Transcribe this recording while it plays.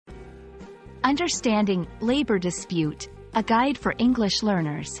Understanding labor dispute, a guide for English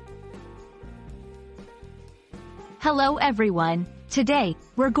learners. Hello everyone. Today,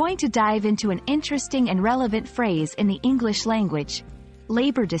 we're going to dive into an interesting and relevant phrase in the English language,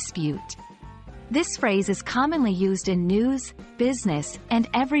 labor dispute. This phrase is commonly used in news, business, and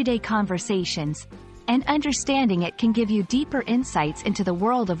everyday conversations, and understanding it can give you deeper insights into the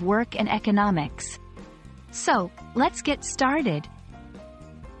world of work and economics. So, let's get started.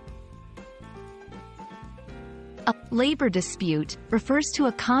 A labor dispute refers to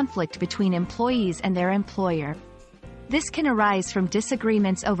a conflict between employees and their employer. This can arise from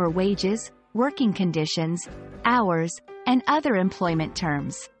disagreements over wages, working conditions, hours, and other employment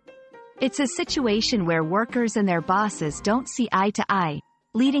terms. It's a situation where workers and their bosses don't see eye to eye,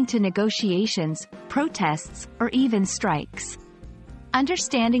 leading to negotiations, protests, or even strikes.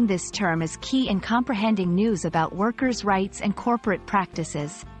 Understanding this term is key in comprehending news about workers' rights and corporate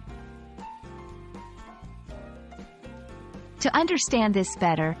practices. To understand this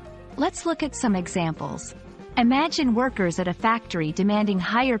better, let's look at some examples. Imagine workers at a factory demanding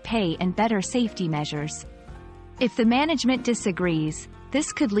higher pay and better safety measures. If the management disagrees,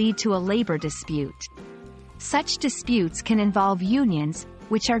 this could lead to a labor dispute. Such disputes can involve unions,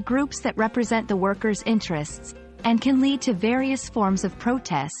 which are groups that represent the workers' interests, and can lead to various forms of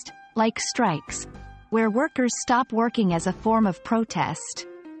protest, like strikes, where workers stop working as a form of protest.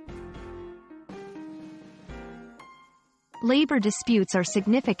 Labor disputes are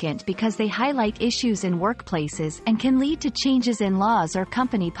significant because they highlight issues in workplaces and can lead to changes in laws or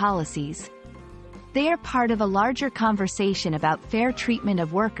company policies. They are part of a larger conversation about fair treatment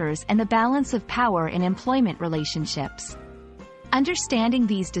of workers and the balance of power in employment relationships. Understanding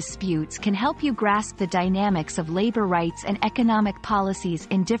these disputes can help you grasp the dynamics of labor rights and economic policies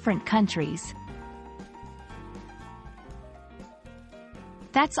in different countries.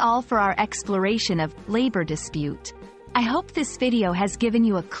 That's all for our exploration of labor dispute. I hope this video has given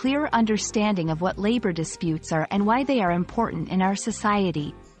you a clear understanding of what labor disputes are and why they are important in our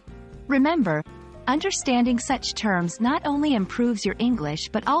society. Remember, understanding such terms not only improves your English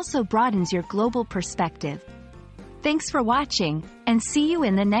but also broadens your global perspective. Thanks for watching, and see you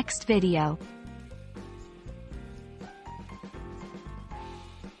in the next video.